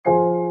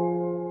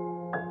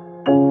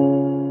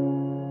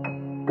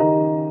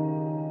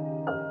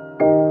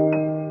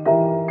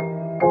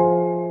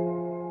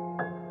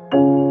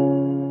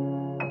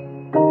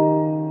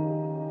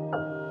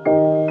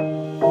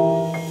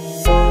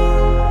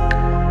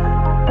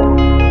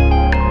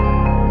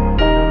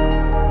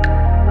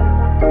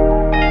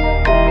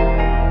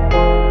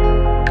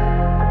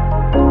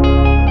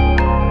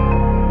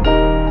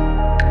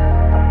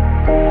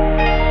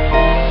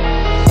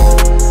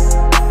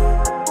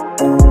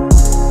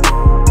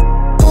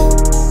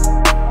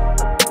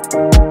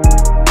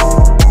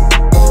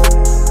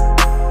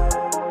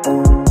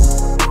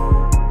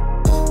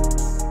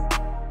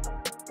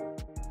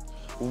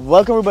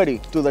Welcome everybody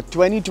to the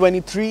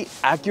 2023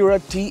 Acura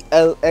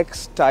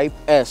TLX Type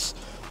S.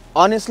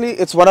 Honestly,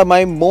 it's one of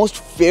my most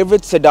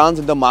favorite sedans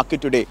in the market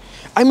today.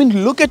 I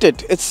mean, look at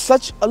it. It's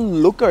such a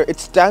looker.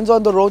 It stands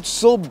on the road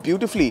so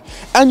beautifully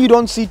and you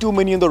don't see too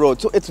many on the road.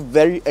 So it's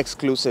very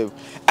exclusive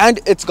and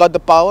it's got the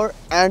power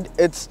and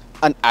it's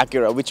an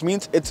Acura, which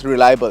means it's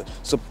reliable.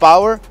 So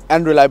power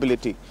and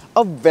reliability,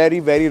 a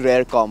very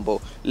rare combo.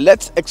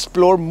 Let's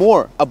explore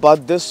more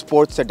about this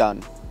sports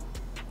sedan.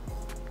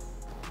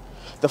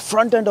 The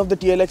front end of the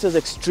TLX is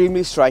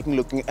extremely striking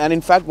looking and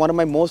in fact one of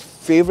my most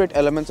favorite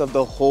elements of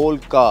the whole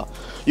car.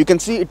 You can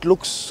see it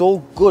looks so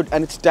good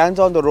and it stands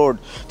on the road.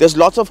 There's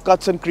lots of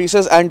cuts and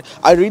creases and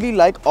I really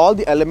like all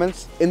the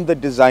elements in the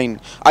design.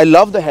 I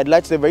love the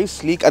headlights, they're very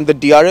sleek and the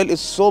DRL is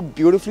so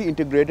beautifully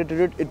integrated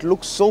to it. It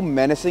looks so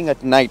menacing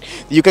at night.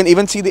 You can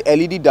even see the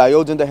LED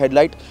diodes in the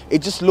headlight.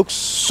 It just looks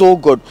so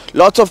good.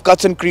 Lots of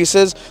cuts and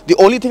creases. The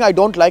only thing I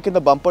don't like in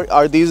the bumper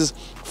are these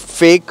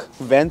fake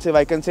vents, if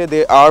I can say.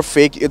 They are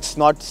fake. It's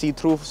not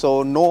see-through,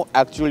 so no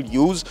actual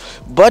use,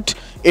 but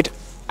it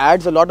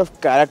adds a lot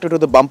of character to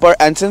the bumper.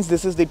 And since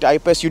this is the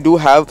Type S, you do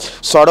have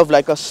sort of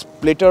like a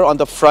splitter on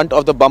the front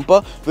of the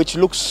bumper, which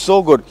looks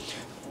so good.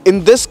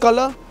 In this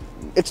color,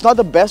 it's not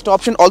the best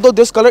option, although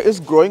this color is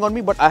growing on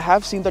me, but I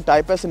have seen the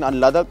Type S in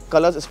other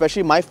colors,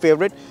 especially my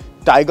favorite,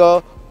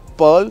 Tiger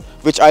Pearl,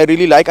 which I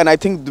really like, and I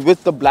think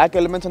with the black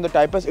elements on the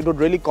Type S, it would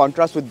really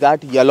contrast with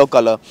that yellow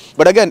color.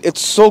 But again,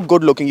 it's so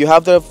good looking. You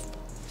have the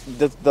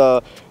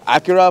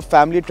Acura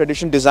family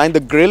tradition design, the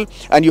grille,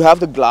 and you have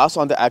the glass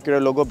on the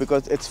Acura logo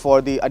because it's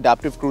for the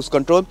adaptive cruise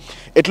control.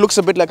 It looks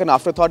a bit like an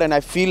afterthought and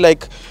I feel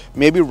like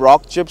maybe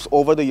rock chips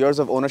over the years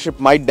of ownership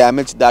might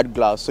damage that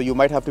glass, so you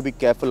might have to be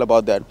careful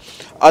about that.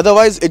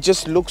 Otherwise, it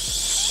just looks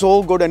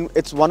so good and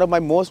it's one of my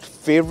most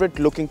favorite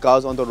looking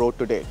cars on the road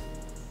today.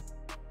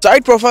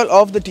 Side profile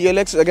of the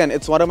TLX, again,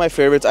 it's one of my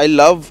favorites. I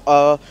love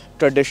a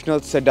traditional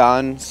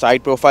sedan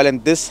side profile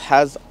and this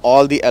has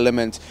all the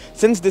elements.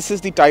 Since this is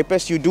the Type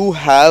S, you do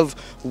have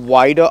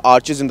wider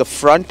arches in the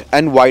front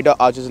and wider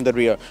arches in the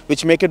rear,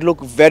 which make it look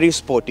very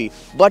sporty,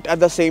 but at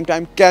the same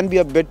time can be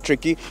a bit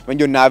tricky when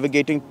you're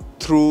navigating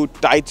through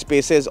tight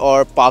spaces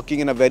or parking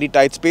in a very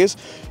tight space.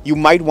 You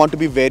might want to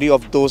be wary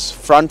of those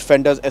front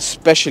fenders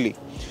especially.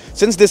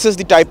 Since this is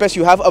the Type S,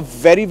 you have a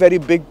very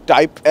big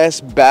Type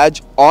S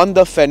badge on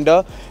the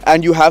fender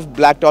and you have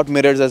blacked out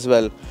mirrors as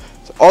well.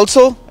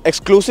 Also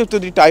exclusive to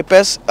the Type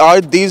S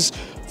are these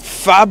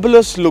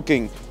fabulous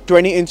looking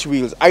 20-inch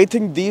wheels. I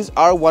think these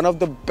are one of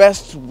the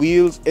best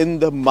wheels in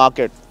the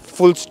market,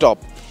 full stop.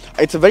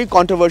 It's a very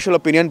controversial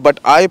opinion, but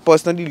I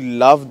personally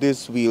love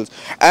these wheels.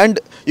 And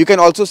you can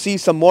also see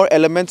some more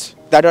elements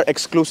that are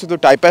exclusive to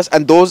Type S,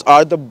 and those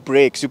are the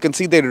brakes. You can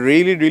see they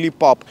really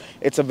pop.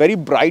 It's a very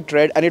bright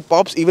red and it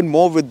pops even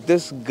more with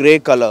this grey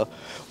color.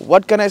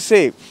 What can I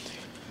say?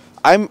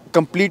 I'm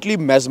completely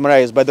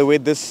mesmerized by the way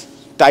this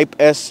Type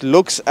S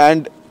looks,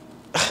 and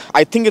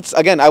I think it's,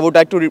 again, I would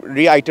like to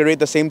reiterate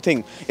the same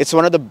thing. It's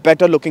one of the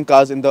better looking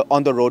cars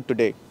on the road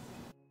today.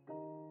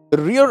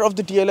 The rear of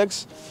the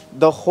TLX,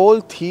 the whole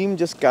theme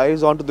just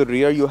carries on to the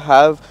rear. You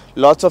have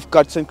lots of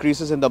cuts and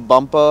creases in the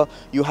bumper.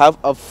 You have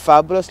a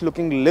fabulous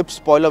looking lip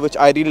spoiler, which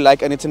I really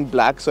like, and it's in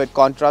black, so it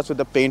contrasts with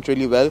the paint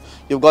really well.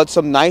 You've got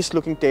some nice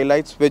looking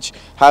taillights which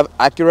have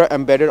Acura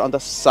embedded on the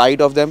side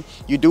of them.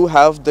 You do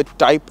have the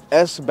Type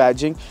S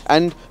badging,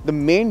 and the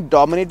main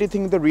dominating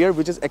thing in the rear,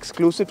 which is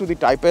exclusive to the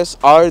Type S,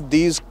 are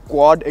these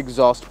quad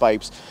exhaust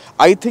pipes.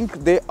 I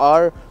think they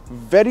are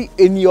very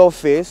in your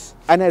face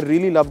and I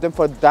really love them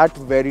for that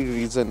very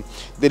reason.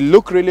 They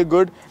look really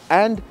good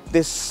and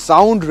they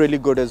sound really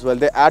good as well.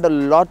 They add a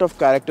lot of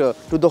character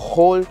to the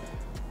whole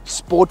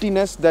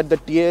sportiness that the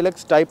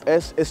TLX Type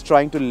S is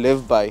trying to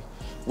live by.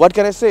 What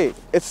can I say?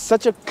 It's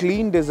such a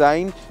clean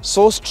design,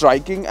 so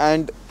striking,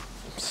 and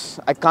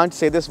I can't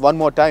say this one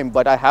more time,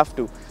 but I have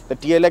to. The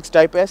TLX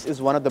Type S is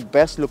one of the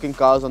best looking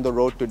cars on the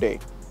road today.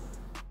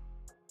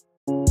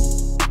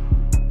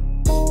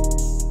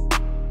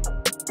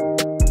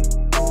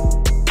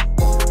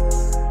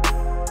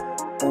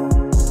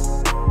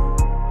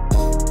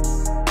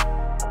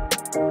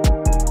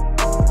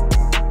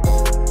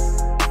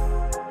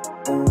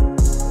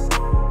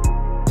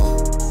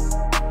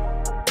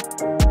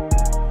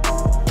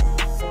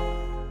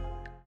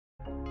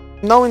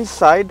 Now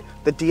inside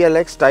the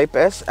TLX Type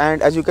S,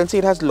 and as you can see,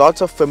 it has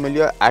lots of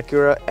familiar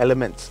Acura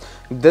elements.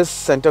 This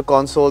center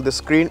console, the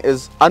screen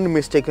is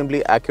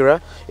unmistakably Acura.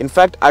 In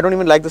fact, I don't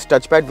even like this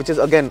touchpad, which is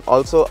again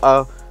also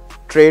a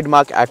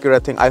trademark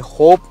Acura thing. I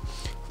hope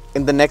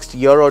in the next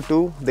year or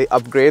two they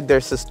upgrade their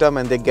system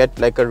and they get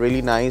like a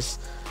really nice,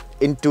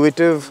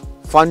 intuitive,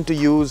 fun to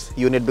use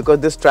unit, because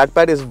this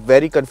trackpad is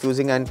very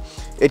confusing and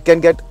it can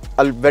get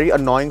very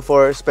annoying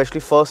for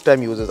especially first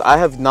time users. I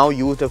have now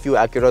used a few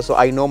Acura, so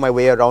I know my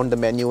way around the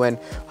menu and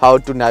how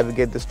to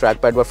navigate this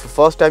trackpad, but for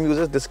first time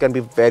users this can be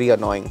very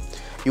annoying.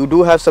 You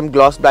do have some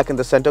gloss black in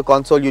the center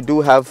console. You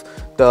do have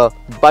the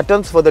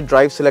buttons for the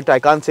drive selector. I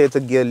can't say it's a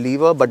gear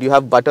lever, but you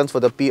have buttons for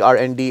the P, R,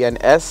 N, D and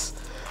S.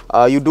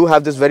 You do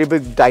have this very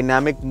big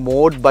dynamic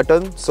mode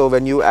button, so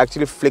when you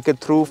actually flick it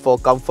through for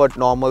comfort,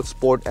 normal,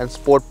 sport and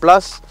sport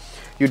plus,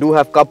 you do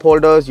have cup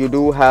holders, you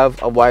do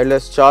have a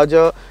wireless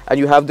charger, and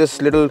you have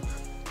this little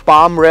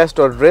palm rest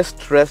or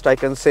wrist rest, I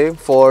can say,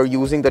 for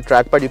using the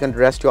trackpad. You can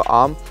rest your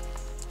arm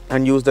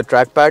and use the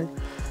trackpad.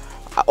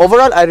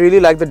 Overall, I really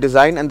like the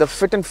design, and the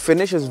fit and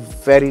finish is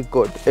very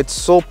good. It's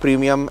so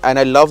premium, and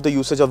I love the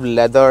usage of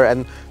leather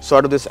and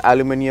sort of this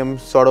aluminium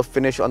sort of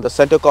finish on the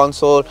center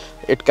console.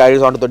 It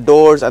carries onto the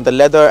doors and the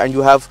leather, and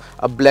you have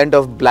a blend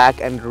of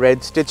black and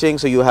red stitching.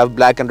 So you have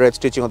black and red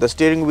stitching on the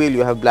steering wheel,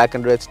 you have black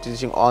and red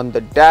stitching on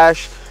the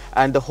dash,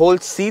 and the whole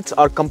seats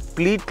are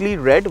completely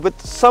red with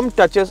some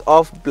touches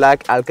of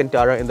black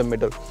Alcantara in the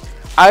middle.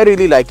 I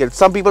really like it.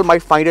 Some people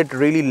might find it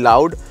really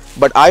loud,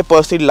 but I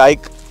personally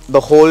like the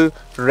whole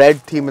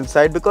red theme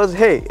inside, because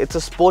hey, it's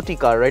a sporty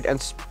car, right?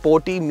 And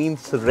sporty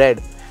means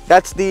red.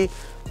 That's the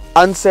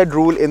unsaid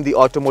rule in the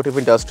automotive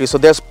industry. So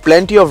there's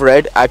plenty of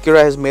red.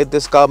 Acura has made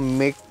this car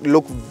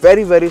look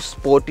very, very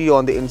sporty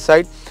on the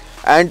inside,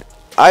 and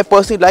I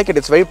personally like it.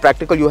 It's very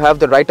practical. You have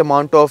the right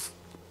amount of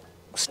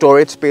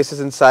storage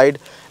spaces inside,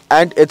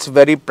 and it's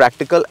very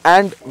practical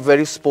and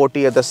very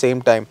sporty at the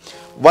same time.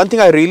 One thing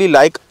I really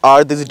like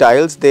are these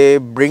dials. They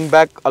bring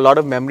back a lot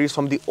of memories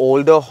from the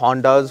older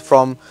Hondas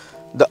from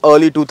the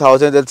early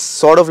 2000s. It's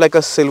sort of like a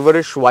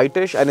silverish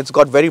whitish, and it's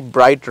got very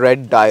bright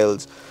red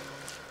dials.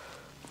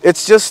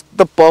 It's just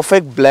the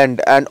perfect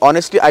blend, and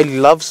honestly I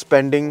love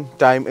spending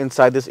time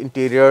inside this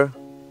interior,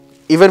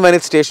 even when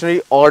it's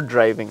stationary or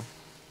driving.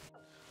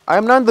 I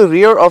am now in the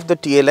rear of the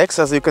TLX.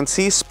 As you can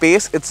see,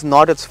 space, it's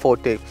not its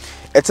forte.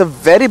 It's a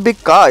very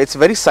big car. It's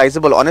very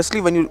sizable.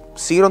 Honestly, when you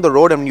see it on the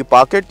road and when you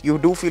park it, you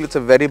do feel it's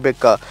a very big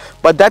car.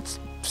 But that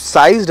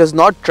size does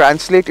not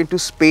translate into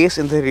space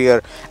in the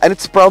rear, and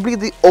it's probably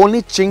the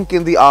only chink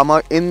in the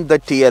armor in the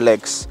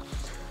TLX.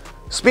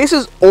 Space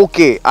is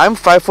okay. I'm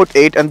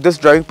 5'8", and this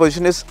driving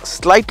position is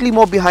slightly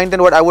more behind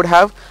than what I would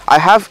have. I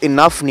have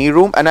enough knee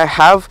room, and I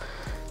have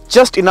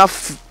just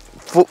enough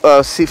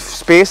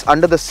space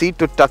under the seat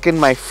to tuck in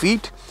my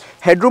feet.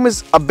 Headroom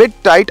is a bit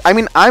tight. I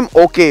mean, I'm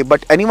okay,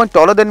 but anyone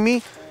taller than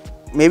me,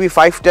 maybe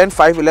 5'10",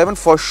 5'11",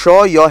 for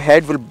sure your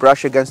head will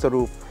brush against the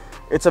roof.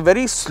 It's a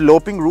very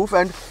sloping roof,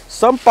 and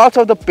some parts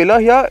of the pillar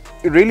here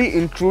really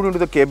intrude into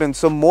the cabin.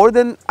 So more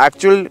than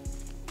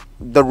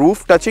the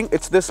roof touching,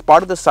 it's this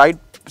part of the side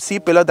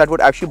C-pillar that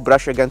would actually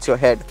brush against your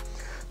head.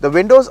 The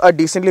windows are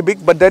decently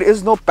big, but there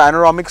is no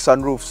panoramic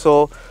sunroof,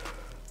 so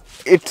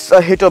it's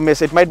a hit or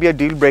miss. It might be a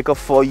deal breaker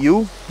for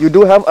you. You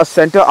do have a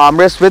center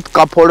armrest with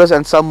cup holders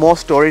and some more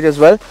storage as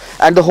well,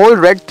 and the whole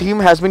red theme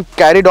has been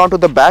carried on to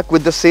the back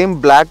with the same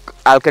black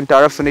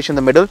Alcantara finish in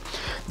the middle.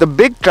 The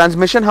big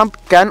transmission hump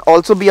can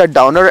also be a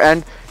downer,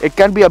 and it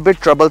can be a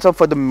bit troublesome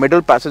for the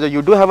middle passenger.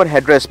 You do have a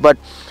headrest, but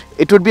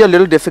it would be a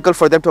little difficult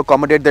for them to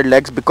accommodate their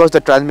legs because the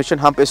transmission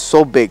hump is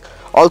so big.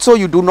 Also,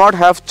 you do not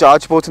have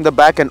charge ports in the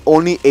back and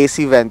only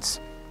AC vents.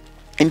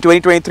 In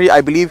 2023,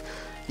 I believe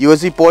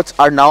USB ports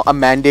are now a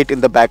mandate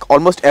in the back.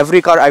 Almost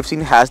every car I've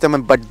seen has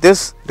them, but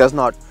this does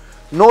not.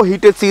 No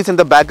heated seats in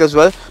the back as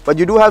well, but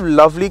you do have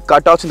lovely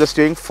cutouts in the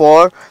steering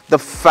for the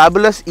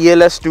fabulous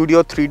ELS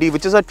Studio 3D,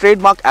 which is a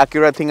trademark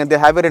Acura thing, and they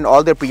have it in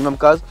all their premium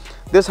cars.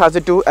 This has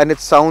it too, and it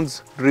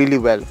sounds really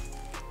well.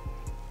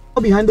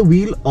 Behind the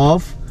wheel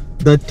of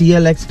the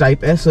TLX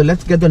Type S, so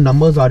let's get the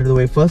numbers out of the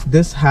way first.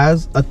 This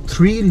has a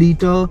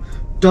 3-liter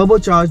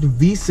turbocharged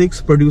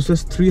V6,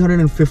 produces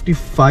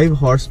 355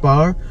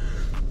 horsepower,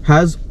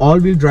 has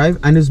all-wheel drive,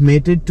 and is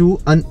mated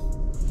to an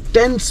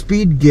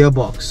 10-speed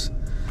gearbox.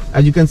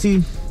 As you can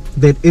see,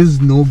 there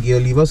is no gear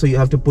lever, so you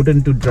have to put it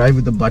into drive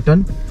with the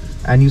button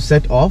and you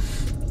set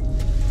off.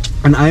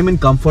 And I'm in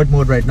comfort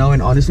mode right now,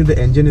 and honestly the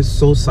engine is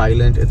so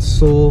silent, it's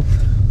so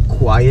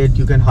quiet,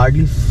 you can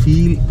hardly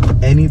feel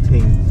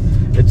anything.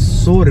 It's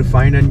so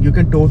refined, and you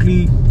can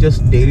totally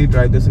just daily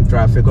drive this in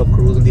traffic or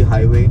cruise on the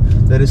highway.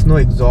 There is no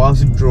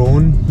exhaust,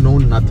 drone, no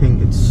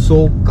nothing. It's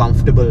so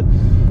comfortable.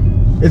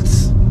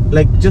 It's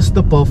like just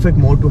the perfect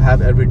mode to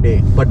have every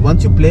day. But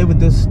once you play with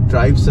this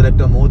drive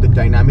selector mode, the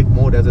dynamic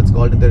mode as it's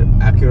called in the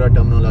Acura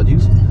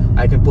terminologies,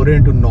 I can put it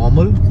into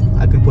normal,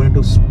 I can put it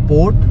into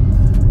sport,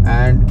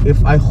 and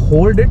if I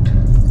hold it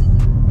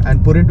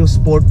and put into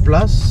sport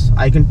plus,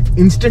 I can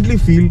instantly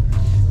feel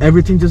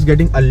everything just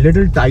getting a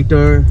little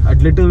tighter, a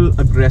little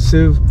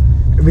aggressive.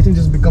 Everything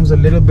just becomes a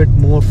little bit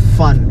more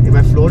fun. If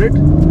I floor it,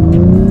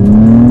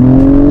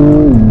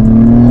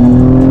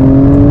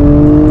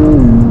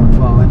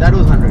 wow, and that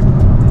was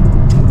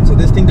 100. So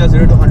this thing does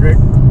 0 to 100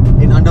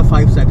 in under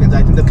 5 seconds.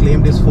 I think the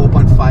claimed is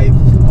 4.5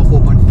 or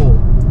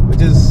 4.4,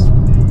 which is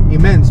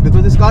immense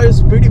because this car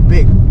is pretty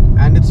big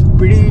and it's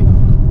pretty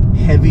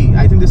heavy.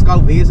 I think this car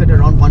weighs at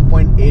around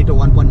 1.8 or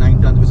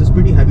 1.9 tons, which is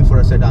pretty heavy for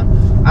a sedan.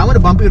 I'm on a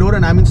bumpy road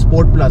and I'm in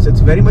Sport Plus. It's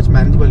very much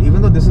manageable,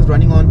 even though this is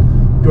running on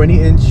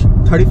 20-inch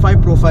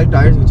 35 profile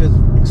tires, which is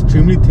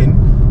extremely thin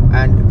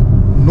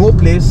and no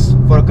place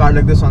for a car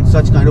like this on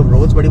such kind of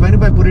roads. But even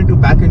if I put it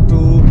back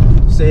into,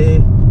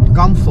 say,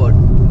 comfort,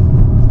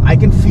 I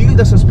can feel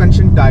the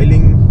suspension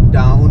dialing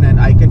down, and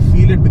I can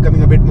feel it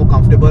becoming a bit more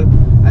comfortable,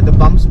 and the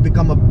bumps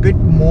become a bit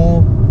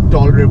more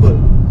tolerable.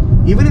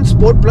 Even in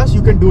Sport Plus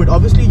you can do it.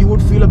 Obviously you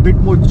would feel a bit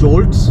more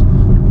jolts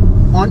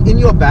in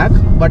your back,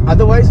 but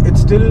otherwise it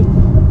still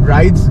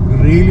rides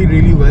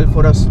really well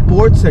for a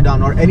sports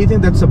sedan or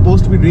anything that's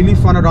supposed to be really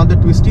fun around the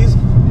twisties.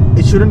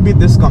 It shouldn't be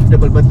this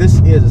comfortable, but this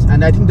is,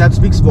 and I think that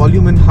speaks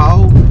volume in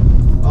how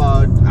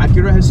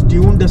Acura has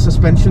tuned the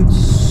suspension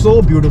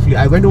so beautifully.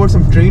 I went over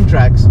some train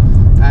tracks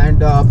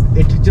and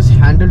it just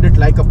handled it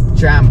like a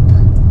champ.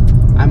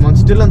 I'm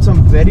still on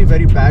some very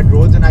bad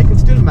roads and I can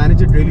still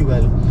manage it really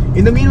well.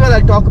 In the meanwhile,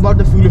 I'll talk about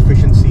the fuel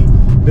efficiency,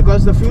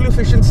 because the fuel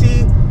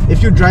efficiency,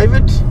 if you drive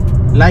it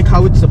like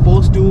how it's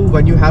supposed to,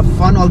 when you have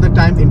fun all the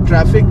time in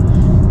traffic,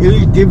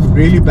 it'll give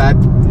really bad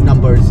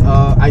numbers.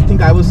 I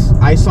think I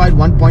saw it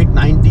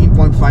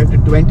 19.5 to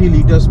 20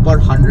 liters per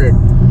 100.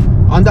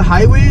 On the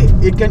highway,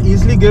 it can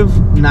easily give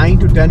 9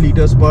 to 10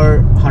 liters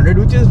per 100,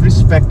 which is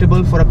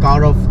respectable for a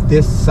car of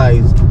this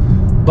size.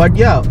 But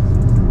yeah,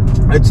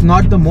 it's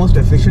not the most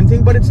efficient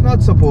thing, but it's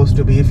not supposed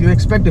to be. If you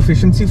expect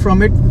efficiency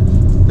from it,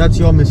 that's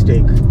your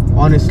mistake,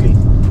 honestly.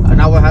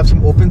 Now I have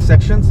some open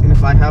sections, and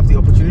if I have the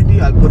opportunity,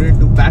 I'll put it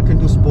back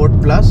into Sport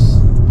Plus.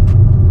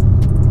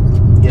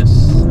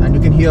 Yes, and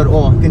you can hear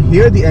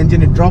the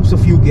engine. It drops a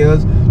few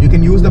gears. You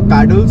can use the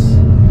paddles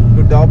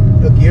to drop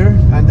a gear,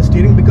 and the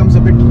steering becomes a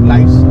bit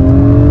light.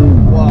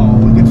 Wow,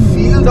 you can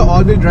feel the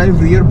all-wheel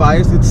drive rear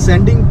bias. It's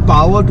sending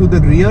power to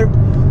the rear,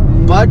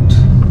 but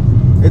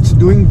it's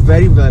doing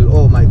very well.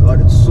 Oh my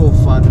god, it's so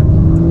fun.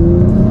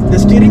 The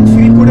steering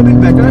feel could have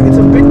been better. It's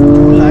a bit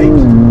too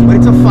light, but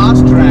it's a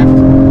fast track,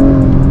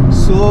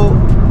 so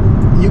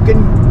you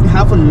can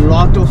have a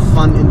lot of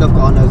fun in the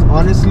corners.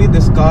 Honestly,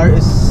 this car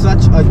is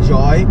such a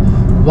joy,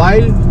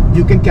 while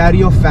you can carry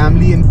your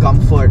family in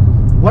comfort.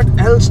 What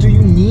else do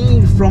you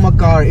need from a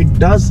car? It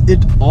does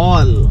it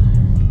all.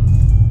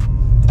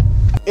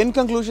 In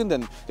conclusion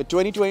then, the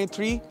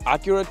 2023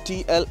 Acura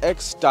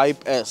TLX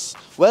Type S.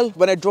 Well,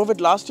 when I drove it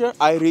last year,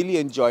 I really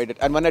enjoyed it.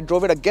 And when I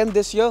drove it again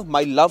this year,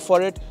 my love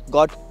for it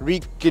got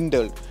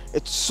rekindled.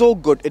 It's so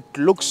good. It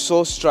looks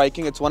so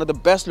striking. It's one of the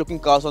best looking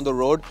cars on the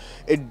road.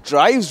 It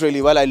drives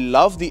really well. I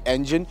love the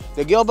engine.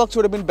 The gearbox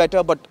would have been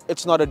better, but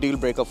it's not a deal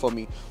breaker for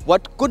me.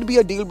 What could be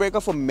a deal breaker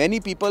for many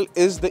people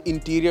is the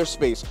interior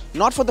space.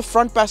 Not for the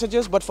front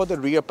passengers, but for the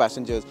rear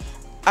passengers.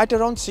 At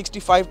around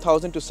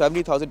 $65,000 to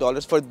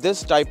 $70,000 for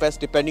this Type S,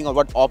 depending on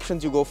what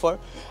options you go for,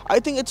 I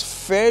think it's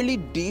fairly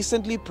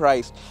decently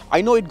priced.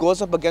 I know it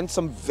goes up against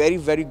some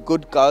very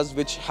good cars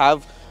which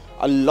have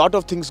a lot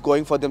of things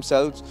going for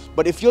themselves,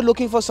 but if you're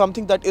looking for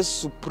something that is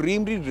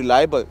supremely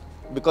reliable,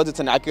 because it's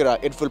an Acura,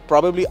 it will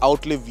probably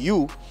outlive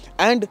you,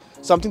 and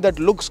something that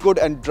looks good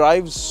and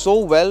drives so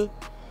well,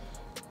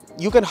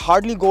 you can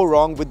hardly go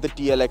wrong with the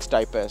TLX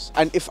Type S.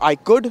 And if I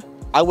could,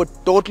 I would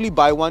totally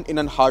buy one in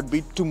a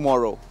heartbeat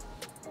tomorrow.